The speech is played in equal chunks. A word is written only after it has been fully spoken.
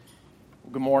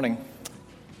Good morning.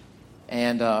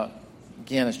 And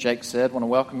again, as Jake said, I want to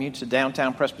welcome you to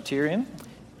Downtown Presbyterian,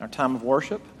 our time of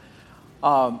worship.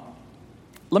 Let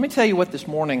me tell you what this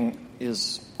morning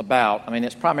is about. I mean,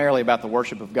 it's primarily about the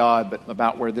worship of God, but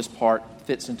about where this part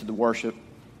fits into the worship.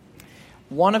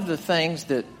 One of the things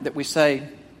that we say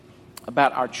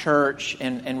about our church,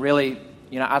 and really,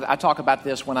 you know, I talk about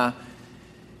this when I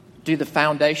do the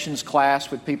foundations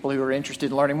class with people who are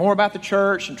interested in learning more about the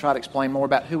church and try to explain more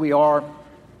about who we are.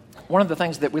 One of the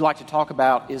things that we like to talk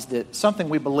about is that something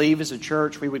we believe as a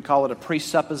church, we would call it a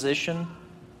presupposition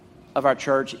of our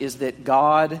church, is that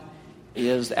God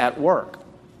is at work.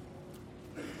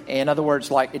 In other words,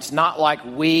 like it's not like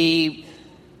we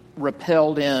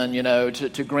rappelled in,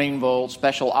 to Greenville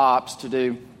special ops to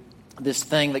do this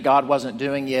thing that God wasn't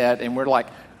doing yet, and we're like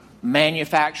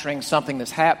manufacturing something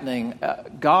that's happening.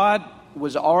 God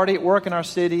was already at work in our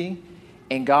city,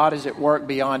 and God is at work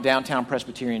beyond Downtown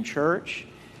Presbyterian Church.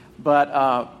 But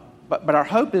our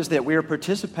hope is that we are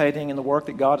participating in the work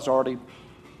that God is already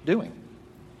doing.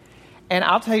 And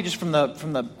I'll tell you just from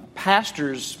the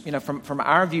pastors, from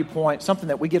our viewpoint, something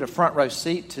that we get a front row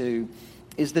seat to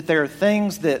is that there are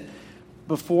things that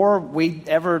before we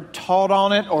ever taught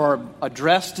on it or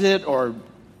addressed it or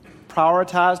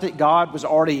prioritized it, God was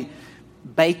already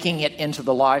baking it into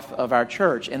the life of our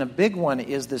church. And a big one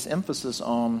is this emphasis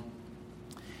on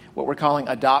what we're calling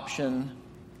adoption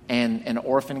and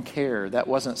orphan care. That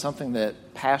wasn't something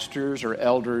that pastors or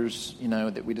elders,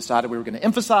 that we decided we were going to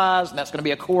emphasize, and that's going to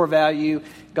be a core value.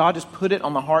 God just put it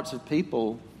on the hearts of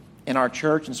people in our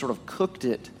church and sort of cooked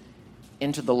it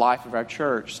into the life of our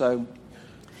church. So,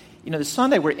 this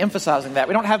Sunday we're emphasizing that.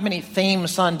 We don't have many theme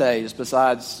Sundays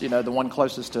besides, the one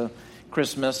closest to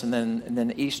Christmas and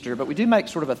then Easter, but we do make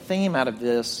sort of a theme out of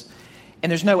this. And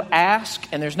there's no ask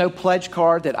and there's no pledge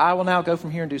card that I will now go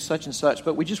from here and do such and such,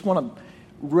 but we just want to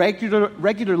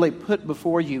regularly put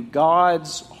before you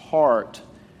God's heart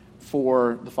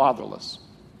for the fatherless.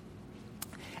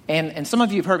 And some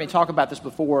of you have heard me talk about this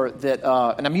before, that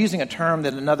and I'm using a term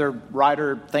that another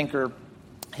writer, thinker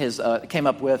has came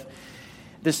up with.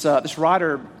 This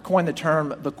writer coined the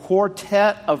term the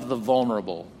quartet of the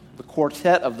vulnerable. The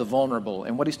quartet of the vulnerable.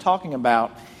 And what he's talking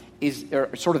about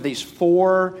are sort of these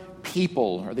four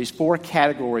people or these four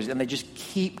categories, and they just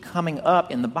keep coming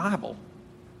up in the Bible.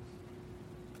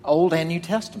 Old and New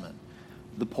Testament.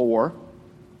 The poor,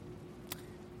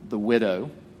 the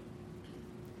widow,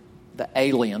 the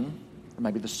alien, or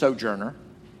maybe the sojourner,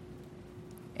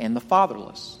 and the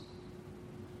fatherless,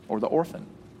 or the orphan.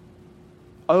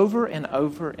 Over and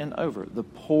over and over. The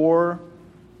poor,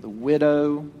 the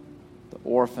widow, the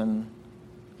orphan,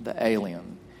 the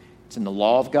alien. It's in the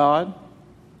law of God.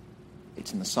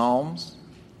 It's in the Psalms.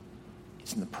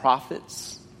 It's in the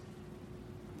prophets.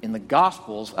 In the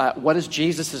Gospels, what does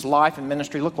Jesus' life and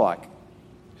ministry look like?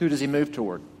 Who does he move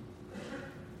toward?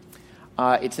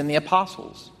 It's in the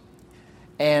apostles.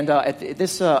 And at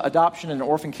this Adoption and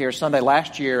Orphan Care Sunday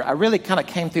last year, I really kind of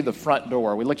came through the front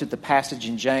door. We looked at the passage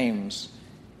in James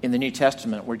in the New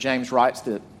Testament where James writes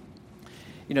that,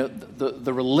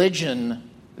 the religion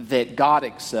that God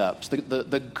accepts,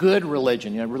 the good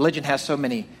religion, religion has so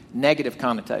many negative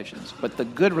connotations, but the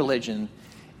good religion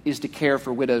is to care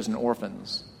for widows and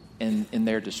orphans in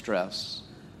their distress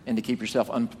and to keep yourself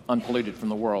unpolluted from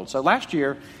the world. So last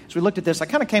year, as we looked at this, I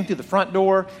kind of came through the front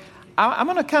door. I'm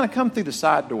going to kind of come through the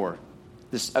side door.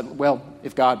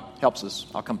 If God helps us,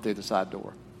 I'll come through the side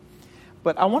door.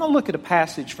 But I want to look at a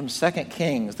passage from 2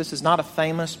 Kings. This is not a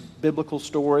famous biblical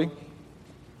story,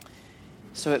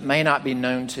 so it may not be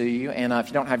known to you. And if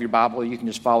you don't have your Bible, you can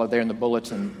just follow there in the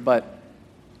bulletin. But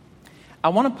I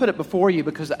want to put it before you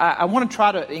because I want to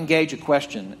try to engage a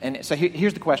question. And so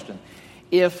here's the question.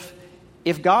 If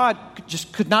God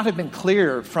just could not have been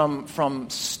clear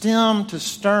from stem to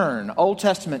stern, Old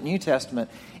Testament, New Testament,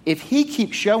 if he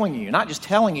keeps showing you, not just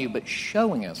telling you, but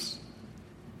showing us,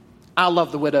 I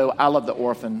love the widow, I love the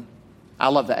orphan, I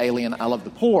love the alien, I love the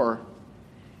poor,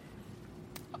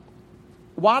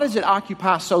 why does it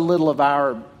occupy so little of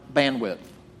our bandwidth?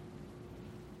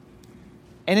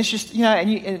 And it's just,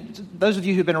 and those of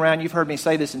you who've been around, you've heard me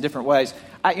say this in different ways.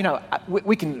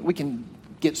 We can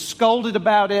get scolded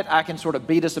about it. I can sort of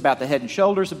beat us about the head and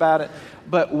shoulders about it.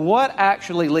 But what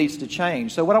actually leads to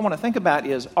change? So what I want to think about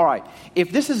is, all right,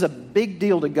 if this is a big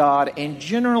deal to God, and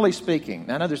generally speaking,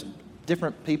 I know there's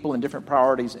different people and different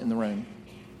priorities in the room,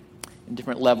 and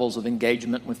different levels of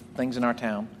engagement with things in our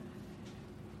town.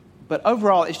 But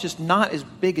overall, it's just not as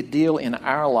big a deal in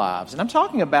our lives. And I'm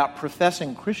talking about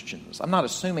professing Christians. I'm not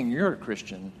assuming you're a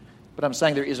Christian, but I'm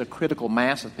saying there is a critical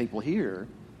mass of people here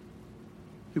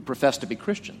who profess to be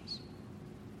Christians.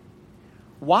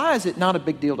 why is it not a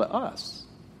big deal to us?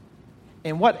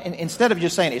 And instead of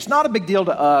just saying it's not a big deal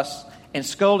to us and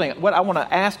scolding, what I want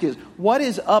to ask is, what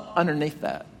is up underneath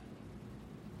that?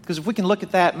 Because if we can look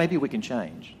at that, maybe we can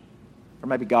change. Or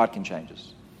maybe God can change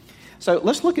us. So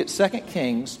let's look at 2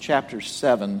 Kings chapter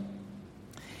 7.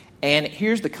 And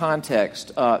here's the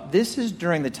context. This is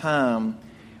during the time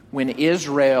when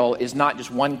Israel is not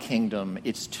just one kingdom,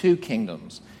 it's two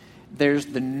kingdoms. There's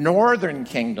the northern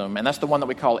kingdom, and that's the one that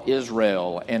we call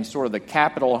Israel, and sort of the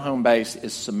capital home base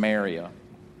is Samaria.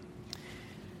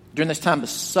 During this time, the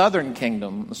southern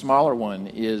kingdom, the smaller one,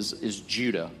 is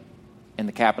Judah, and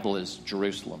the capital is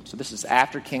Jerusalem. So this is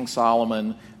after King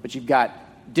Solomon, but you've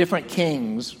got different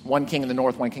kings, one king in the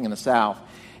north, one king in the south.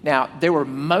 Now, there were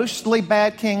mostly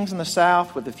bad kings in the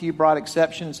south, with a few broad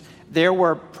exceptions. There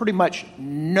were pretty much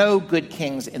no good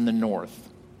kings in the north,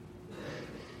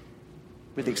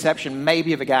 with the exception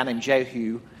maybe of a guy named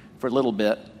Jehu for a little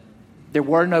bit. There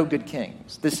were no good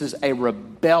kings. This is a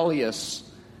rebellious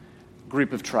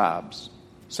group of tribes.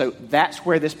 So that's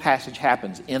where this passage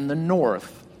happens, in the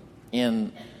north,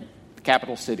 in the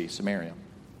capital city, Samaria.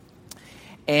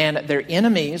 And their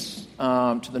enemies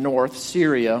to the north,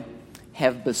 Syria,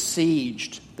 have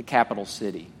besieged the capital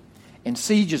city. And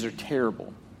sieges are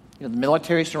terrible. You know, the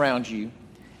military surrounds you.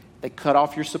 They cut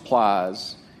off your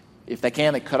supplies. If they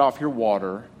can, they cut off your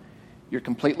water. You're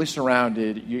completely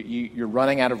surrounded. You're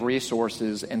running out of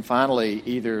resources. And finally,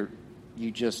 either you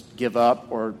just give up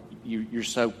or you're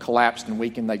so collapsed and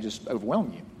weakened they just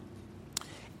overwhelm you.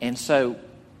 And so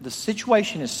the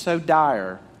situation is so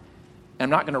dire. And I'm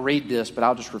not going to read this, but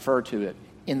I'll just refer to it.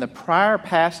 In the prior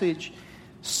passage,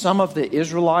 some of the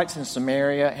Israelites in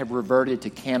Samaria have reverted to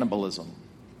cannibalism,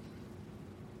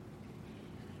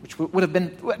 which would have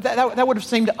been that would have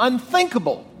seemed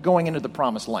unthinkable going into the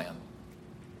promised land.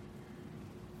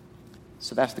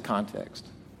 So that's the context.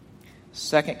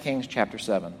 2 Kings chapter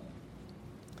 7.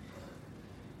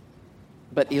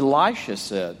 But Elisha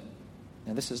said,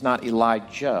 and this is not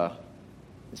Elijah,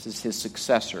 this is his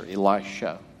successor,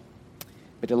 Elisha.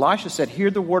 But Elisha said, "Hear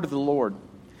the word of the Lord.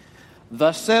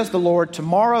 Thus says the Lord,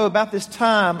 tomorrow about this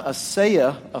time, a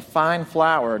seah of fine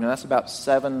flour," now that's about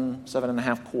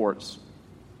 7.5 quarts,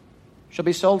 "shall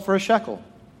be sold for a shekel,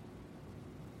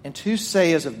 and 2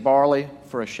 seahs of barley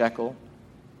for a shekel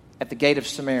at the gate of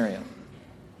Samaria."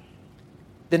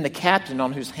 Then the captain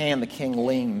on whose hand the king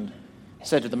leaned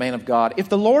said to the man of God, "If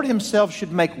the Lord himself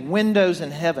should make windows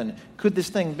in heaven, could this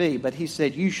thing be?" But he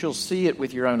said, "You shall see it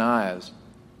with your own eyes,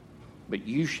 but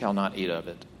you shall not eat of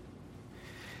it."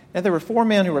 Now there were 4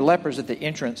 men who were lepers at the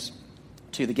entrance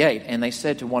to the gate, and they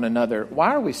said to one another,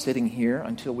 "Why are we sitting here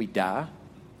until we die?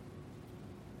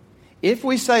 If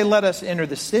we say, 'Let us enter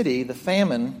the city,' the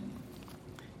famine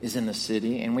is in the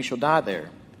city, and we shall die there.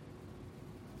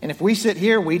 And if we sit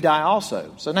here, we die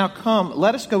also. So now come,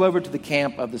 let us go over to the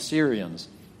camp of the Syrians.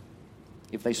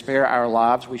 If they spare our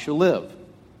lives, we shall live.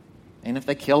 And if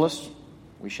they kill us,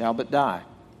 we shall but die."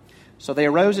 So they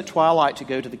arose at twilight to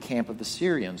go to the camp of the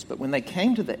Syrians. But when they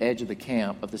came to the edge of the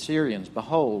camp of the Syrians,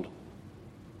 behold,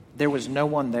 there was no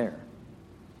one there.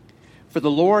 For the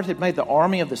Lord had made the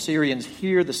army of the Syrians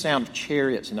hear the sound of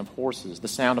chariots and of horses, the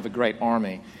sound of a great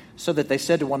army, so that they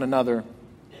said to one another,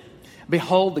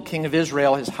 "Behold, the king of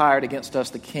Israel has hired against us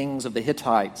the kings of the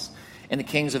Hittites and the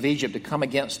kings of Egypt to come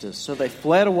against us." So they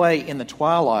fled away in the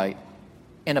twilight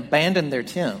and abandoned their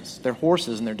tents, their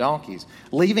horses, and their donkeys,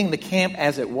 leaving the camp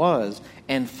as it was,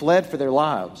 and fled for their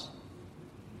lives.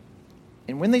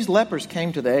 And when these lepers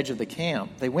came to the edge of the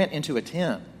camp, they went into a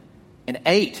tent and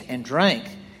ate and drank,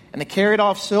 and they carried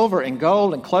off silver and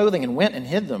gold and clothing and went and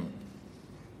hid them.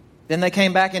 Then they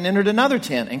came back and entered another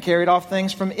tent and carried off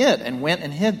things from it and went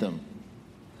and hid them.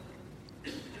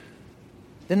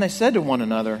 Then they said to one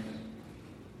another,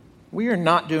 "We are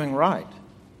not doing right.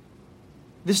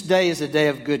 This day is a day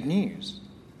of good news.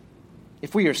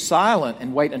 If we are silent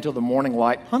and wait until the morning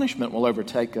light, punishment will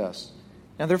overtake us.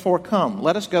 Now therefore come,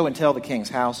 let us go and tell the king's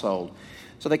household."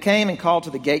 So they came and called to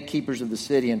the gatekeepers of the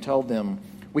city and told them,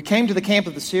 "We came to the camp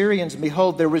of the Syrians, and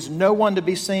behold, there was no one to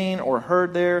be seen or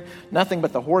heard there, nothing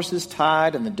but the horses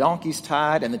tied and the donkeys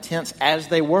tied and the tents as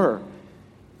they were."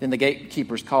 Then the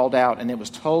gatekeepers called out, and it was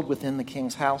told within the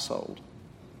king's household.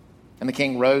 And the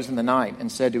king rose in the night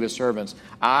and said to his servants,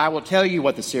 "I will tell you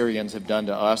what the Syrians have done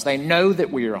to us. They know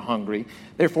that we are hungry.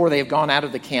 Therefore they have gone out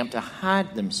of the camp to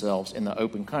hide themselves in the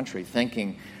open country,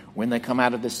 thinking, when they come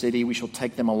out of the city, we shall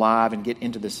take them alive and get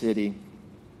into the city."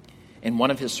 And one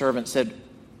of his servants said,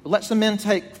 "Let some men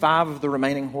take 5 of the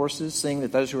remaining horses, seeing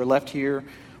that those who are left here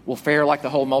will fare like the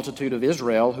whole multitude of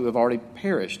Israel who have already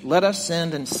perished. Let us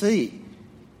send and see."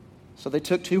 So they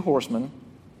took 2 horsemen,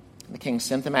 The king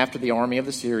sent them after the army of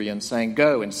the Syrians, saying,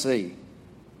 "Go and see."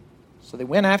 So they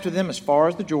went after them as far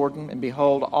as the Jordan, and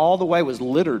behold, all the way was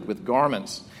littered with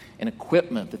garments and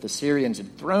equipment that the Syrians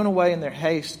had thrown away in their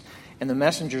haste, and the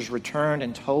messengers returned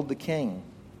and told the king.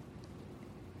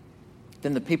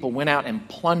 Then the people went out and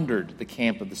plundered the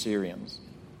camp of the Syrians.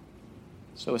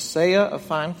 So a seah of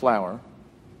fine flour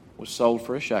was sold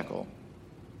for a shekel,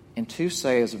 and 2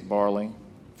 seahs of barley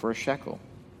for a shekel,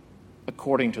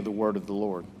 according to the word of the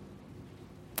Lord.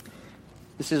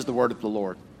 This is the word of the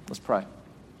Lord. Let's pray.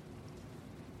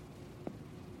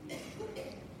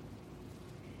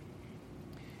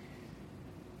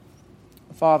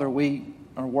 Father, we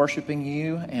are worshiping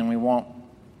you, and we want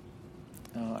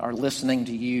our listening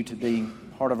to you to be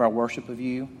part of our worship of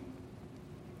you.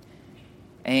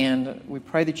 And we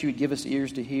pray that you would give us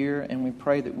ears to hear, and we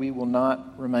pray that we will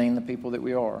not remain the people that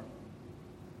we are.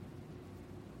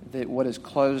 That what is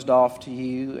closed off to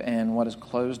you and what is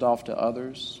closed off to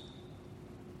others,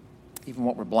 even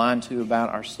what we're blind to about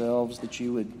ourselves, that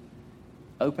you would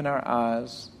open our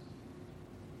eyes,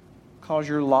 cause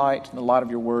your light and the light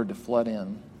of your word to flood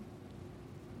in.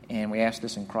 And we ask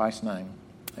this in Christ's name.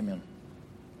 Amen.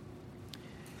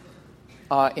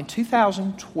 In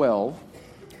 2012,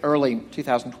 early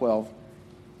 2012,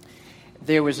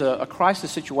 there was a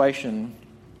crisis situation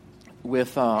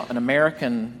with an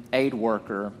American aid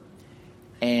worker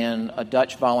and a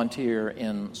Dutch volunteer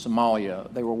in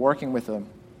Somalia. They were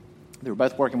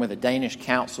both working with a Danish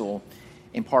council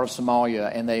in part of Somalia,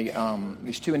 and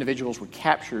these 2 individuals were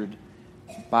captured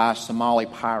by Somali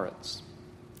pirates.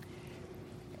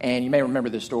 And you may remember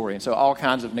this story. And so all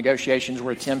kinds of negotiations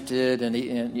were attempted, and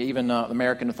even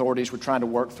American authorities were trying to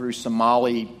work through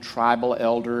Somali tribal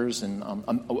elders, and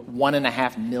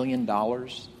 $1.5 million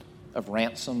of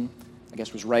ransom, I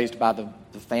guess, was raised by the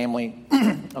family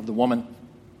of the woman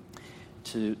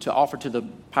to offer to the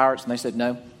pirates, and they said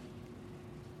no.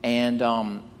 And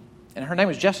her name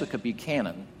was Jessica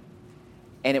Buchanan.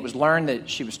 And it was learned that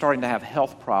she was starting to have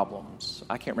health problems.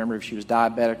 I can't remember if she was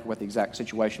diabetic or what the exact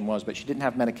situation was, but she didn't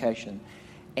have medication.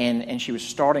 And she was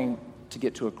starting to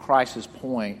get to a crisis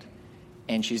point,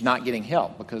 and she's not getting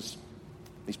help because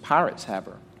these pirates have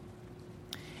her.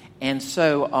 And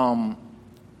so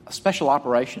a special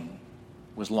operation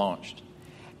was launched.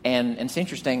 And it's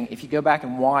interesting, if you go back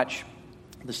and watch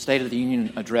the State of the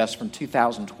Union address from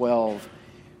 2012,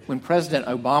 when President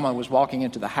Obama was walking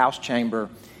into the House chamber,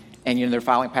 and they're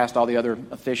filing past all the other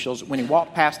officials. When he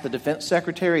walked past the Defense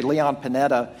Secretary, Leon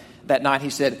Panetta, that night,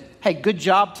 he said, "Hey, good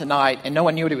job tonight," and no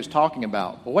one knew what he was talking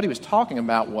about. But what he was talking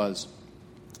about was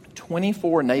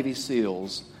 24 Navy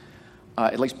SEALs,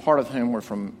 at least part of whom were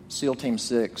from SEAL Team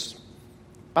 6.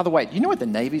 By the way, do you know what the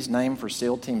Navy's name for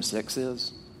SEAL Team 6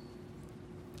 is?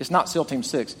 It's not SEAL Team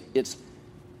 6. It's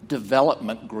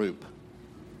Development Group.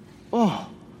 Oh,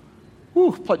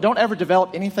 don't ever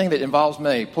develop anything that involves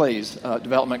me, please,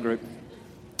 Development Group.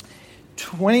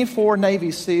 24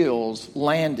 Navy SEALs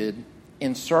landed,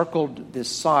 encircled this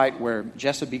site where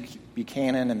Jessica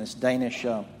Buchanan and this Danish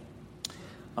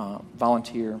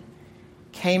volunteer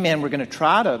came in. We're going to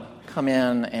try to come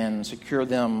in and secure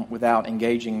them without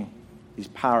engaging these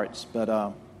pirates,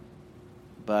 but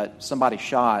somebody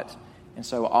shot. And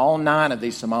so all 9 of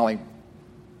these Somali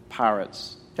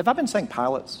pirates, have I been saying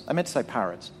pilots? I meant to say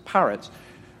pirates. Pirates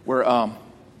were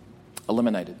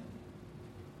eliminated.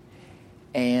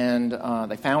 And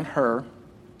they found her,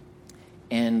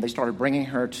 and they started bringing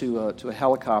her to a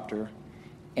helicopter.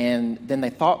 And then they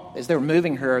thought, as they were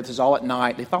moving her, this is all at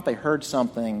night, they thought they heard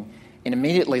something, and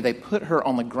immediately they put her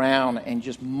on the ground, and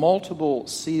just multiple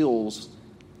SEALs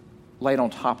laid on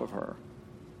top of her.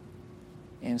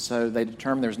 And so they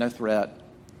determined there was no threat.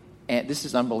 And this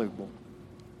is unbelievable.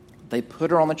 They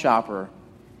put her on the chopper.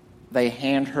 They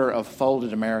hand her a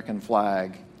folded American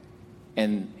flag,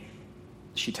 and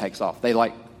she takes off.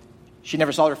 She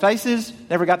never saw their faces,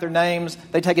 never got their names.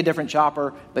 They take a different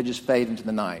chopper. They just fade into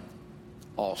the night.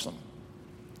 Awesome.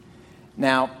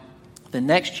 Now, the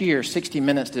next year, 60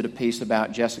 Minutes did a piece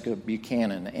about Jessica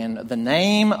Buchanan, and the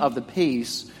name of the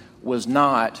piece was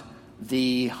not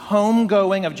 "The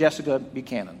Homegoing of Jessica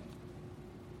Buchanan"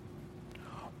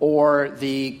 or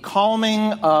 "The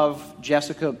Calming of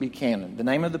Jessica Buchanan." The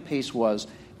name of the piece was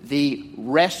 "The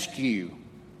Rescue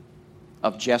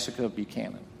of Jessica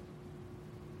Buchanan."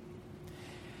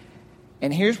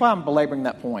 And here's why I'm belaboring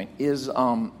that point, is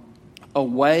a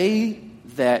way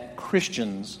that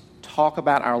Christians talk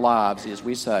about our lives is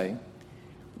we say,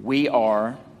 we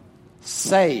are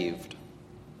saved.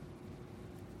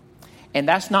 And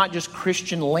that's not just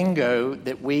Christian lingo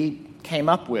that we came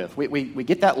up with. We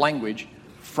get that language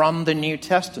from the New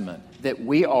Testament, that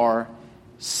we are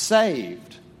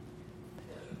saved.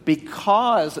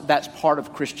 because that's part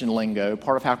of Christian lingo,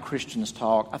 part of how Christians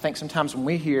talk, I think sometimes when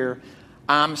we hear,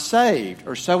 I'm saved,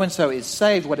 or so-and-so is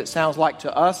saved, what it sounds like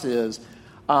to us is,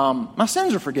 my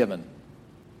sins are forgiven,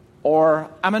 or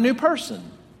I'm a new person,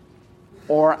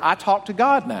 or I talk to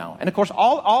God now. And of course,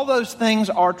 all those things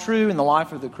are true in the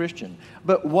life of the Christian.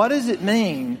 But what does it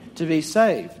mean to be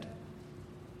saved?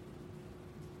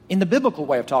 In the biblical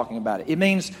way of talking about it, it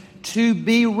means to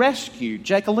be rescued.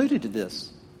 Jake alluded to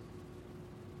this.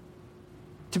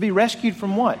 To be rescued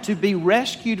from what? To be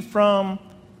rescued from,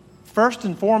 first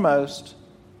and foremost,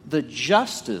 the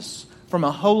justice from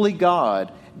a holy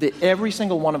God that every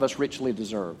single one of us richly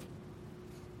deserve.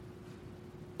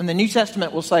 And the New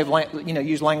Testament will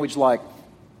use language like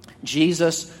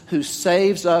Jesus who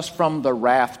saves us from the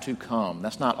wrath to come.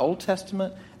 That's not Old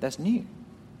Testament, that's new.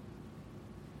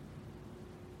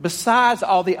 Besides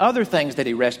all the other things that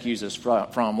he rescues us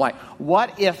from, like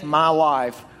what if my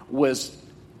life was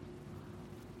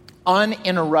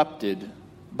uninterrupted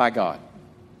by God?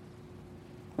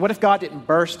 What if God didn't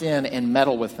burst in and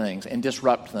meddle with things and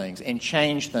disrupt things and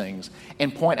change things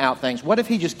and point out things? What if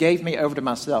he just gave me over to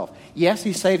myself? Yes,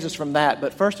 he saves us from that,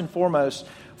 but first and foremost,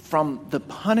 from the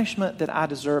punishment that I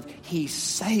deserve, he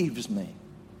saves me,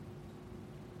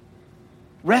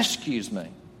 rescues me.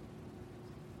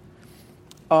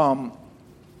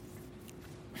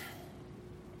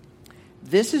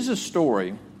 This is a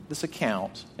story, this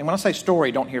account, and when I say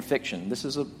story, don't hear fiction.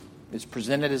 It's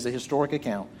presented as a historic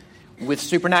account with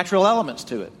supernatural elements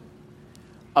to it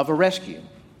of a rescue.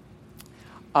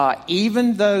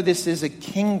 Even though this is a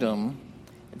kingdom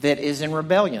that is in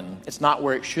rebellion, it's not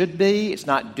where it should be, it's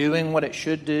not doing what it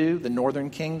should do, the northern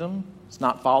kingdom, it's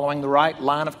not following the right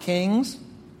line of kings,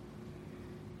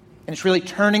 and it's really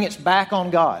turning its back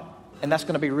on God. And that's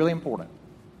going to be really important.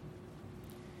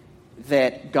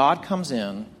 That God comes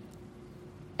in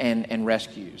and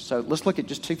rescues. So let's look at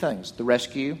just two things. The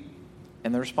rescue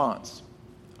and the response.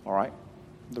 All right?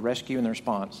 The rescue and the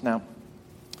response. Now,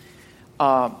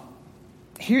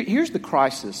 here's the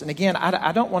crisis. And again,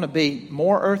 I don't want to be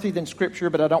more earthy than Scripture,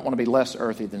 but I don't want to be less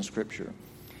earthy than Scripture.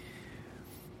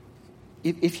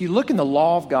 If you look in the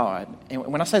law of God, and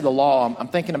when I say the law, I'm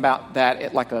thinking about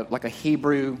that like a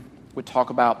Hebrew would talk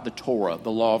about the Torah,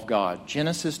 the law of God,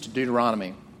 Genesis to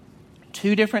Deuteronomy,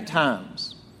 two different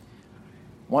times,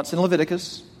 once in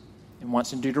Leviticus and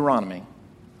once in Deuteronomy.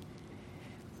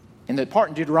 And the part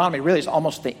in Deuteronomy really is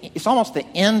almost the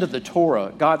end of the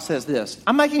Torah. God says this,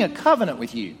 I'm making a covenant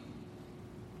with you.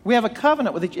 We have a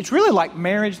covenant with each. It's really like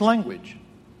marriage language.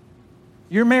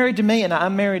 You're married to me and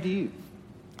I'm married to you.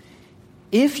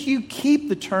 If you keep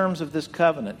the terms of this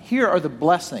covenant, here are the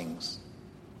blessings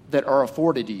that are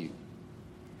afforded to you.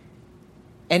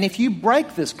 And if you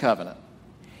break this covenant,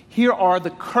 here are the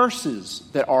curses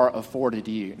that are afforded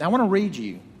to you. Now I want to read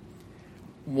you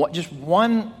just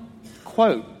one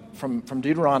quote from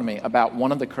Deuteronomy about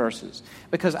one of the curses.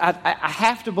 Because I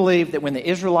have to believe that when the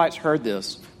Israelites heard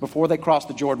this, before they crossed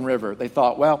the Jordan River, they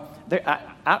thought, well,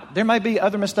 there may be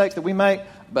other mistakes that we make,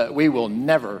 but we will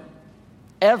never,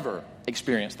 ever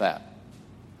experience that.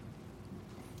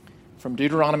 From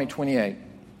Deuteronomy 28,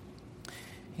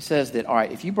 he says that, all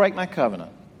right, if you break my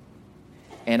covenant,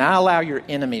 and I allow your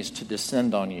enemies to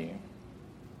descend on you,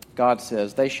 God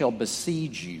says, they shall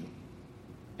besiege you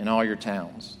in all your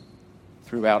towns,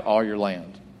 throughout all your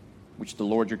land, which the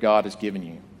Lord your God has given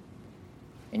you.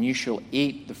 And you shall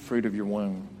eat the fruit of your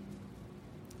womb,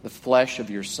 the flesh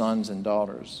of your sons and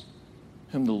daughters,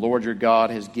 whom the Lord your God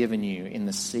has given you in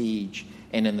the siege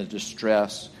and in the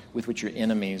distress with which your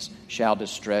enemies shall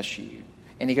distress you.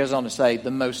 And he goes on to say,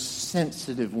 the most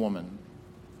sensitive woman,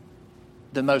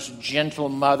 the most gentle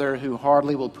mother who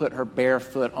hardly will put her bare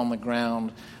foot on the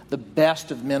ground, the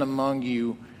best of men among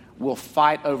you will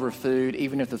fight over food,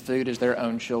 even if the food is their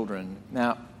own children.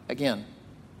 Now, again,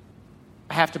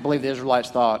 I have to believe the Israelites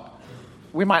thought,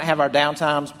 we might have our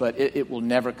downtimes, but it will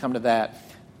never come to that.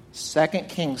 2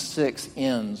 Kings 6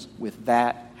 ends with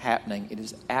that happening. It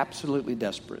is absolutely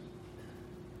desperate.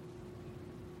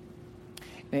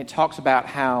 And it talks about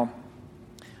how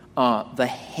the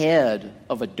head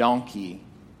of a donkey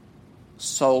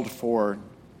sold for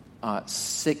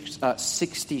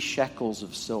 60 shekels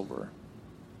of silver.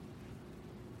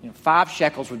 5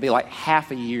 shekels would be like half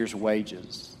a year's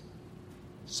wages.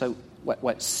 So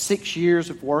what 6 years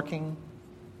of working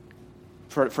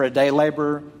for a day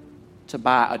laborer to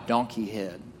buy a donkey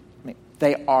head? I mean,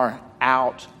 they are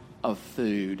out of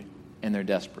food and they're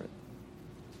desperate.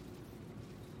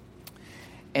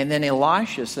 And then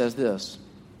Elisha says this,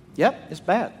 yep, it's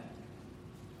bad.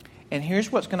 And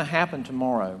here's what's going to happen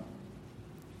tomorrow.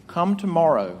 Come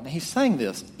tomorrow. Now he's saying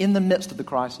this in the midst of the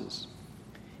crisis.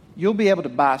 you'll be able to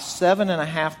buy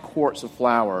 7.5 quarts of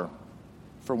flour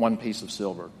for 1 piece of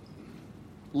silver.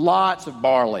 Lots of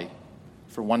barley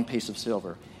for 1 piece of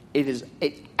silver. It's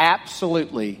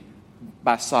absolutely,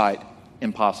 by sight,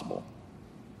 impossible.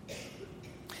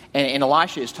 And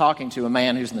Elisha is talking to a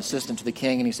man who's an assistant to the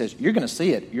king, and he says, you're going to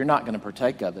see it. You're not going to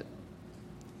partake of it,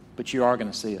 but you are going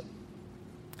to see it.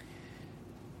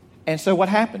 And so what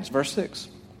happens? Verse 6.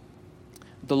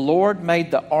 The Lord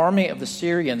made the army of the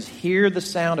Syrians hear the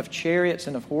sound of chariots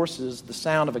and of horses, the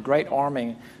sound of a great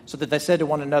army, so that they said to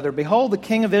one another, behold, the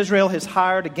king of Israel has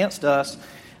hired against us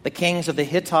the kings of the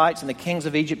Hittites and the kings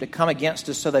of Egypt to come against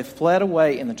us. So they fled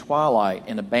away in the twilight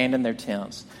and abandoned their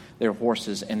tents, their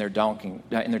horses, and their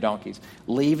donkeys,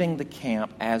 leaving the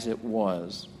camp as it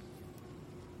was.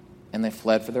 And they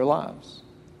fled for their lives.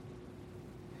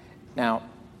 Now,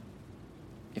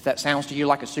 if that sounds to you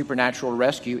like a supernatural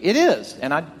rescue, it is.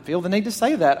 And I feel the need to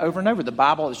say that over and over. The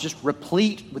Bible is just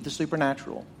replete with the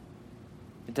supernatural.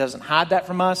 It doesn't hide that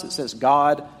from us. It says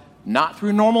God, not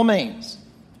through normal means,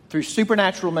 through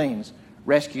supernatural means,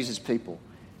 rescues his people.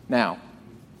 Now,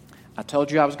 I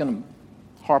told you I was going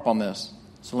to harp on this,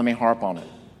 so let me harp on it.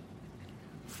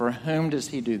 For whom does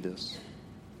he do this?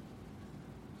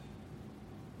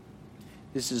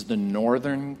 This is the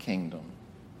northern kingdom.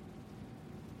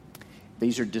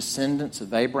 These are descendants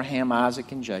of Abraham,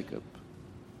 Isaac, and Jacob.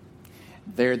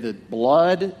 They're the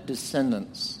blood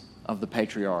descendants of the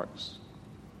patriarchs.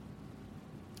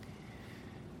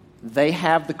 They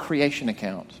have the creation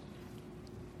account.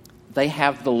 They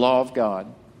have the law of God.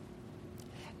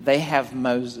 They have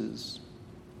Moses.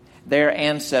 Their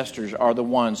ancestors are the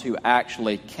ones who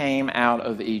actually came out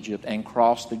of Egypt and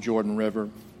crossed the Jordan River,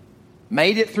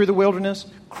 made it through the wilderness,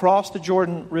 crossed the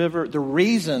Jordan River. The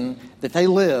reason that they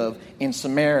live in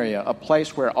Samaria, a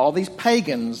place where all these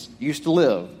pagans used to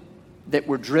live, that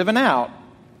were driven out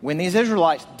when these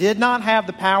Israelites did not have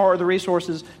the power or the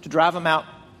resources to drive them out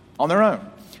on their own.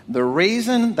 The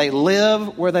reason they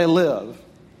live where they live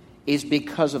is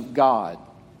because of God.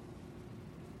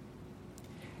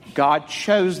 God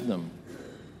chose them.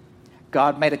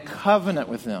 God made a covenant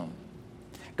with them.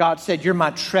 God said, you're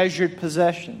my treasured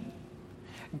possession.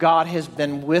 God has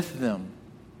been with them.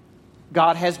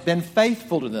 God has been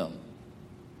faithful to them.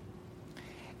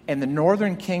 And the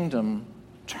northern kingdom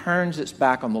turns its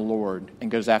back on the Lord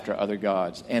and goes after other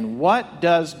gods. And what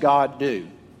does God do?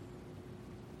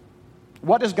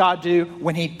 What does God do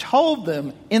when he told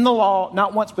them in the law,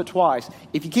 not once but twice,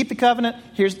 if you keep the covenant,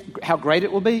 here's how great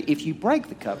it will be. If you break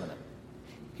the covenant,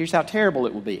 here's how terrible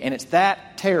it will be. And it's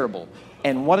that terrible.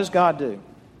 And what does God do?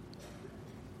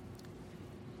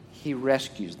 He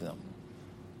rescues them.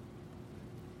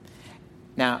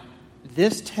 Now,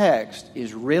 this text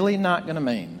is really not going to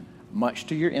mean much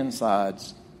to your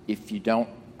insides if you don't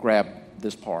grab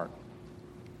this part.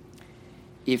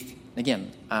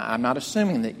 Again, I'm not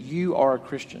assuming that you are a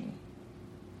Christian,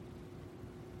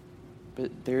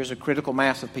 but there's a critical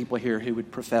mass of people here who would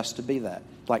profess to be that.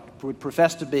 Would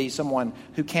profess to be someone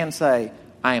who can say,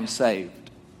 I am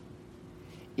saved.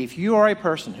 If you are a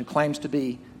person who claims to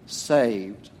be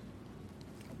saved,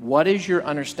 what is your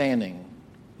understanding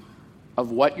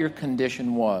of what your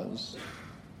condition was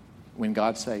when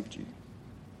God saved you?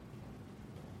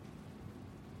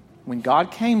 When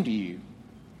God came to you,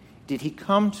 did he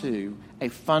come to a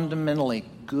fundamentally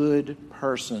good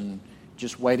person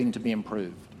just waiting to be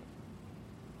improved?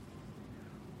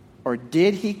 Or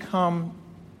did he come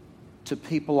to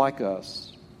people like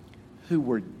us who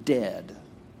were dead?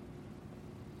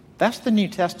 That's the New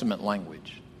Testament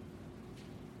language.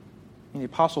 And the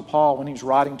Apostle Paul, when he was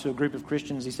writing to a group of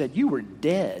Christians, he said, you were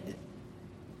dead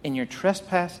in your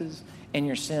trespasses and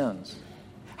your sins.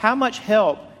 How much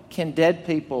help can dead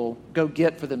people go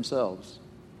get for themselves?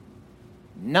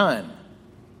 None.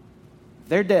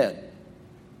 They're dead.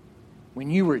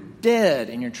 When you were dead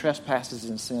in your trespasses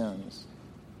and sins,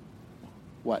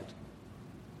 what?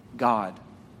 God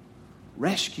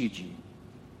rescued you.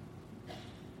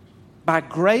 By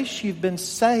grace you've been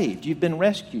saved. You've been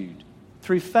rescued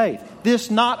through faith.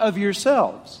 This not of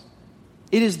yourselves.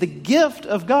 It is the gift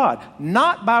of God,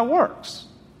 not by works,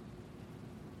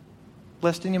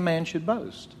 lest any man should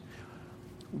boast.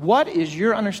 What is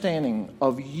your understanding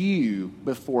of you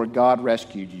before God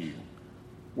rescued you?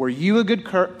 Were you a good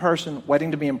person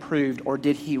waiting to be improved, or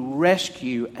did he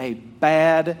rescue a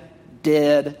bad,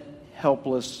 dead,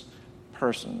 helpless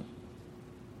person?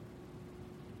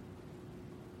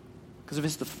 Because if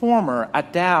it's the former, I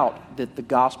doubt that the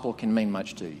gospel can mean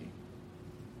much to you.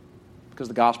 Because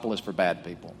the gospel is for bad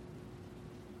people.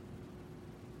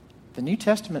 The New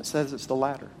Testament says it's the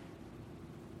latter.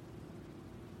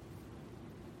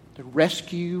 the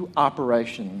rescue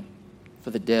operation for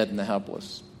the dead and the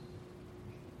helpless.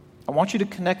 I want you to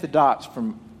connect the dots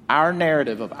from our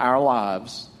narrative of our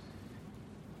lives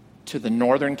to the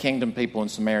northern kingdom people in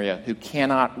Samaria who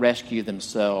cannot rescue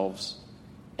themselves,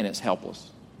 and it's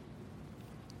helpless.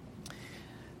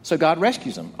 So God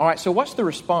rescues them. All right, so what's the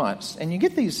response? And you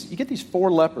get these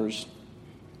 4 lepers,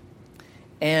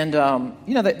 and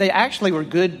they actually were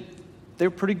good. They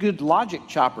were pretty good logic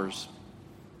choppers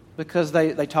because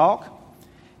they talk,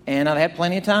 and they had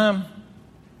plenty of time,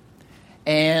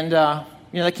 and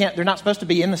they're not supposed to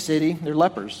be in the city. They're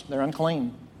lepers. They're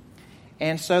unclean,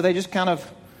 and so they just kind of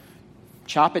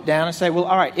chop it down and say, well,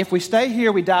 all right, if we stay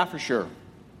here, we die for sure.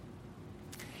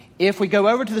 If we go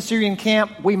over to the Syrian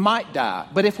camp, we might die.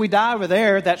 But if we die over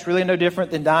there, that's really no different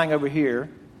than dying over here.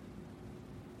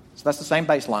 So that's the same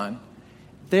baseline.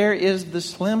 There is the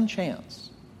slim chance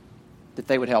that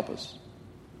they would help us.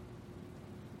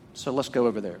 So let's go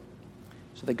over there.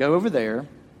 So they go over there.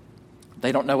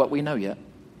 They don't know what we know yet.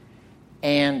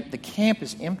 And the camp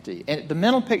is empty. And the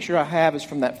mental picture I have is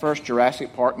from that first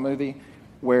Jurassic Park movie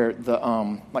where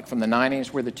like from the 90s,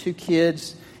 where the 2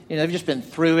 kids, they've just been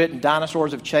through it, and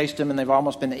dinosaurs have chased them, and they've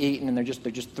almost been eaten, and they're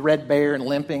just threadbare and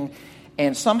limping.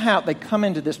 And somehow they come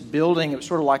into this building. It was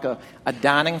sort of like a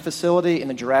dining facility in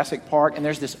the Jurassic Park, and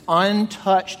there's this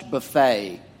untouched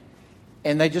buffet.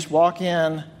 And they just walk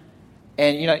in,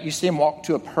 and you see them walk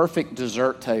to a perfect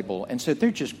dessert table. And so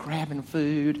they're just grabbing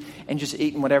food and just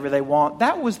eating whatever they want.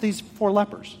 That was these 4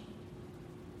 lepers.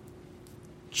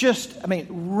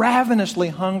 Ravenously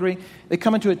hungry. They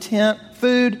come into a tent,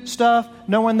 food, stuff,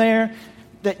 no one there.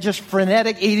 That just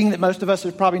frenetic eating that most of us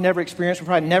have probably never experienced. We've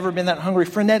probably never been that hungry.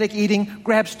 Frenetic eating,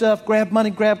 grab stuff, grab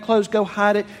money, grab clothes, go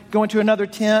hide it, go into another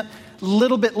tent. A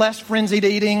little bit less frenzied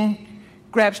eating.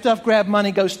 Grab stuff, grab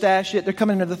money, go stash it. They're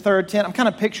coming into the 3rd tent. I'm kind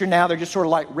of picturing now they're just sort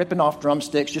of like ripping off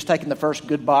drumsticks, just taking the first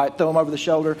good bite, throw them over the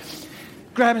shoulder,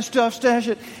 grabbing stuff, stash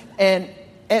it. And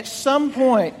at some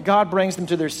point, God brings them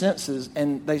to their senses,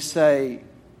 and they say,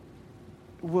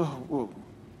 whoa,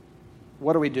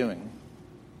 what are we doing?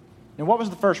 And what was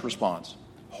the first response?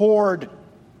 Hoard.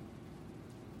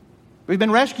 We've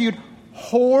been rescued.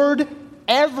 Hoard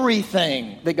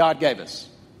everything that God gave us.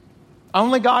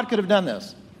 Only God could have done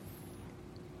this.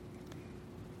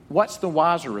 What's the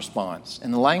wiser response?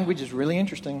 And the language is really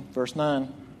interesting. Verse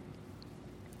 9.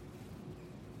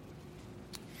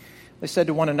 They said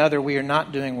to one another, we are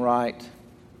not doing right.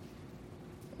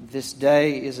 This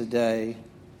day is a day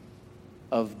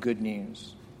of good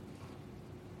news.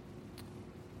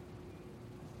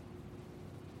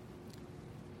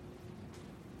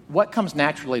 What comes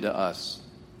naturally to us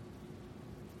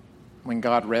when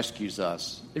God rescues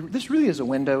us? This really is a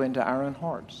window into our own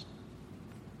hearts.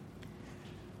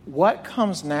 What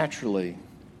comes naturally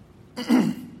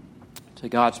to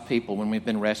God's people when we've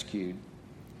been rescued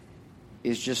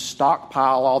is just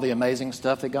stockpile all the amazing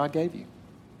stuff that God gave you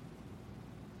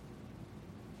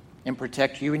and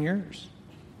protect you and yours.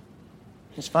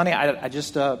 It's funny, I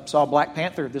just saw Black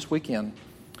Panther this weekend.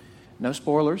 No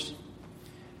spoilers,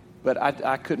 but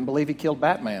I couldn't believe he killed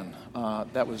Batman.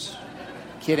 That was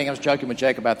kidding. I was joking with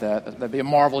Jake about that. That'd be a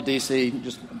Marvel DC.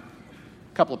 Just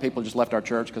a couple of people just left our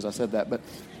church because I said that. But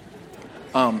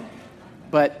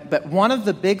one of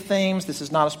the big themes, this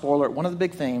is not a spoiler, one of the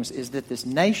big themes is that this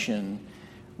nation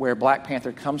where Black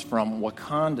Panther comes from,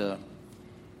 Wakanda,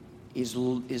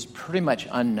 is pretty much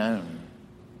unknown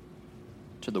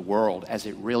to the world as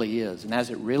it really is. And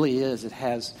as it really is, it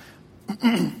has,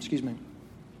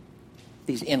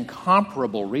 these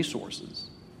incomparable resources.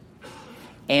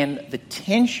 And the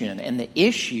tension and the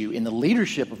issue in the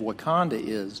leadership of Wakanda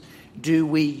is, do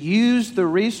we use the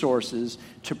resources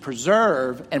to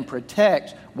preserve and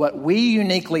protect what we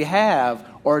uniquely have,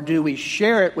 or do we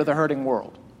share it with a hurting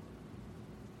world?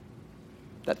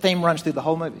 That theme runs through the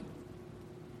whole movie.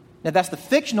 Now, that's the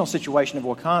fictional situation of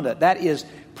Wakanda. That is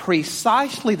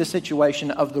precisely the situation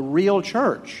of the real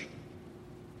church.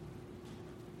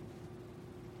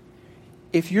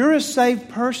 If you're a saved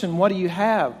person, what do you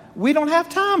have? We don't have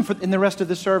time in the rest of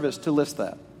the service to list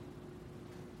that.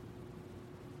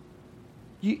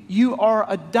 You are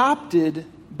adopted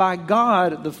by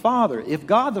God the Father. If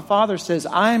God the Father says,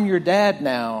 I am your dad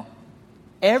now,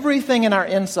 everything in our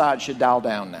inside should dial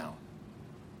down now.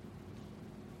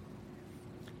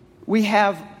 We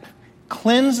have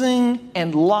cleansing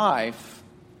and life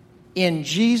in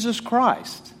Jesus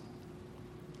Christ,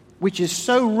 which is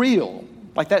so real.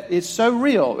 Like that, it's so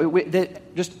real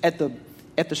that just at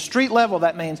the street level,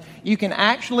 that means you can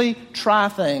actually try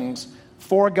things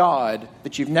for God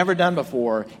that you've never done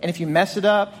before, and if you mess it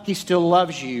up, He still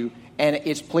loves you, and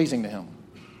it's pleasing to Him.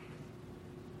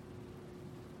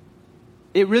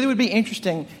 It really would be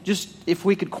interesting, just if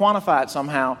we could quantify it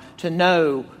somehow, to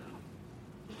know,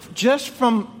 just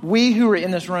from we who are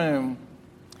in this room,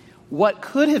 what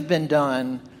could have been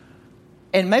done,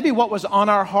 and maybe what was on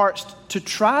our hearts to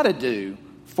try to do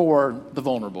for the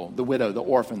vulnerable, the widow, the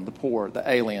orphan, the poor, the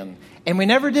alien. And we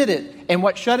never did it. And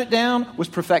what shut it down was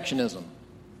perfectionism.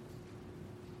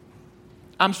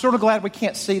 I'm sort of glad we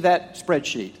can't see that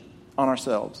spreadsheet on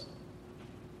ourselves.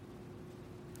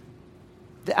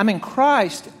 I'm in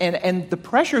Christ, and the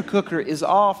pressure cooker is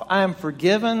off. I am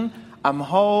forgiven. I'm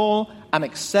whole. I'm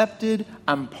accepted.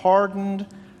 I'm pardoned.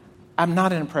 I'm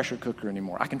not in a pressure cooker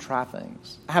anymore. I can try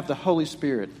things. I have the Holy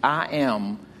Spirit. I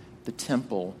am the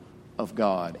temple of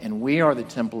God, and we are the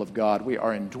temple of God. We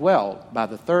are indwelt by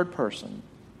the third person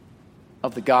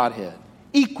of the Godhead,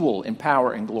 equal in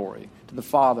power and glory to the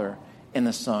Father and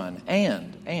the Son.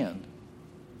 And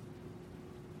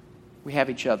we have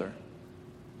each other.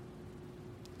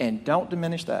 And don't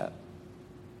diminish that.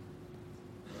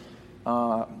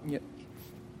 I've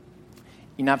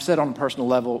said on a personal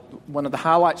level, one of the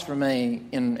highlights for me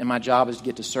in my job is to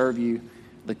get to serve you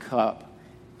the cup.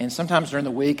 And sometimes during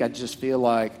the week, I just feel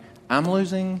like I'm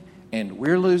losing and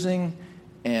we're losing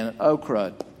and oh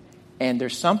crud. And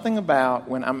there's something about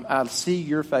when I see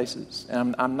your faces,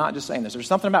 and I'm not just saying this, there's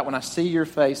something about when I see your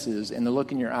faces and the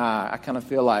look in your eye, I kind of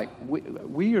feel like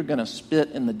we are going to spit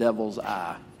in the devil's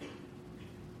eye.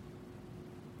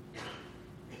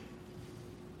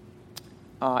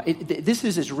 This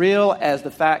is as real as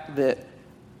the fact that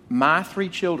my 3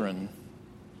 children,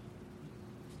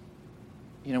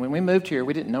 when we moved here,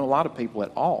 we didn't know a lot of people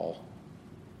at all.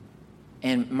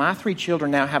 And my 3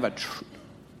 children now have a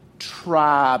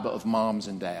tribe of moms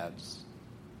and dads.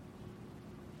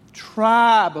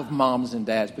 Tribe of moms and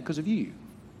dads because of you.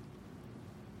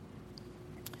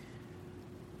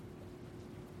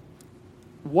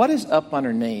 What is up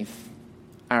underneath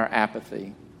our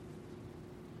apathy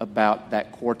about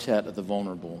that quartet of the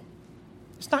vulnerable?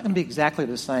 It's not going to be exactly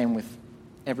the same with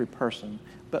every person,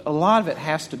 but a lot of it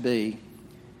has to be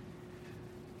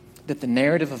that the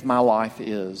narrative of my life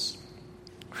is,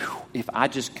 if I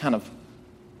just kind of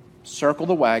circle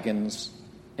the wagons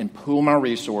and pool my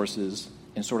resources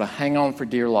and sort of hang on for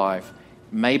dear life,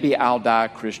 maybe I'll die a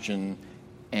Christian,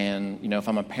 and if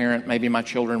I'm a parent, maybe my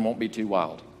children won't be too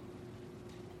wild.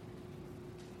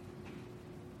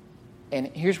 And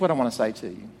here's what I want to say to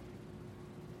you.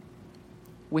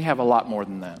 We have a lot more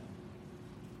than that.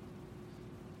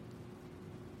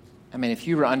 I mean, if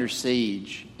you were under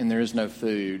siege and there is no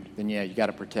food, then yeah, you got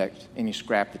to protect any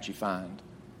scrap that you find.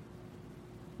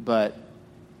 But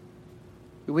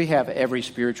we have every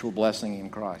spiritual blessing in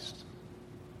Christ.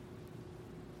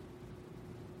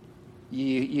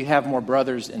 You have more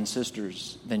brothers and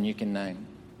sisters than you can name.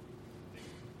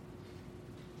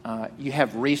 You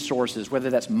have resources, whether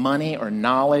that's money or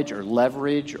knowledge or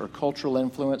leverage or cultural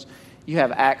influence. You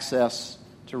have access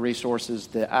to resources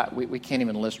that we can't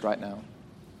even list right now.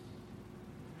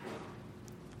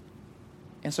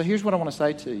 And so here's what I want to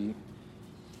say to you.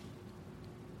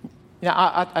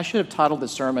 I should have titled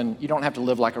this sermon, "You Don't Have to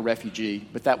Live Like a Refugee,"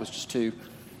 but that was just too,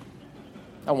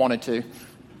 I wanted to.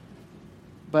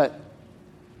 But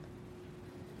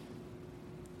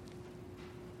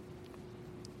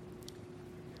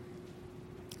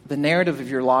the narrative of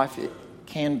your life, it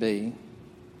can be,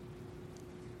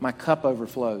 my cup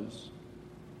overflows,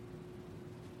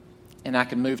 and I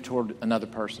can move toward another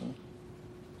person.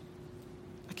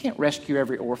 I can't rescue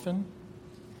every orphan.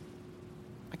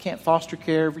 I can't foster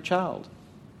care every child.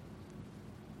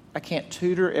 I can't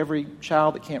tutor every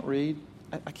child that can't read.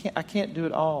 I can't do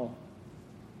it all.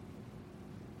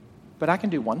 But I can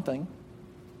do one thing.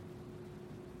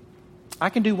 I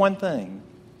can do one thing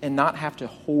and not have to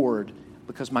hoard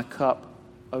because my cup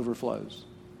overflows.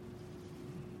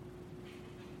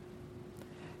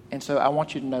 And so I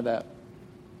want you to know that.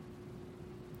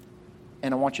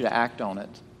 And I want you to act on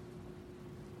it.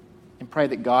 And pray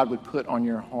that God would put on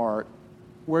your heart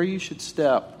where you should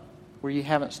step, where you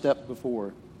haven't stepped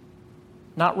before.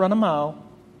 Not run a mile,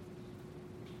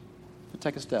 but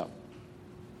take a step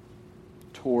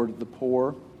toward the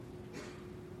poor,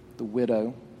 the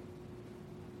widow,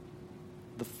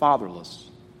 the fatherless,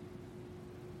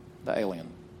 the alien.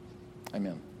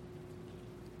 Amen.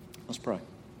 Let's pray.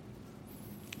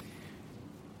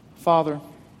 Father,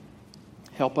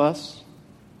 help us.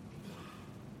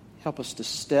 Help us to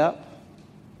step.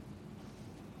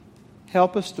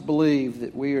 Help us to believe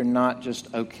that we are not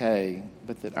just okay,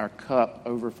 but that our cup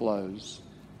overflows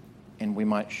and we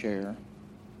might share.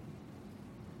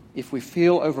 If we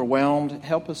feel overwhelmed,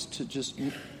 help us to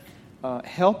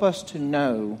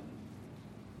know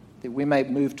that we may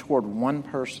move toward one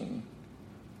person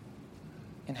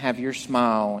and have your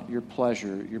smile, your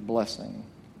pleasure, your blessing.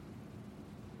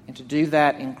 And to do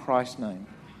that in Christ's name.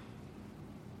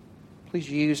 Please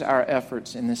use our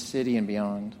efforts in this city and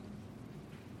beyond.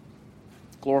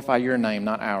 Glorify your name,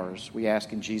 not ours. We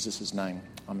ask in Jesus' name.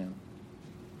 Amen.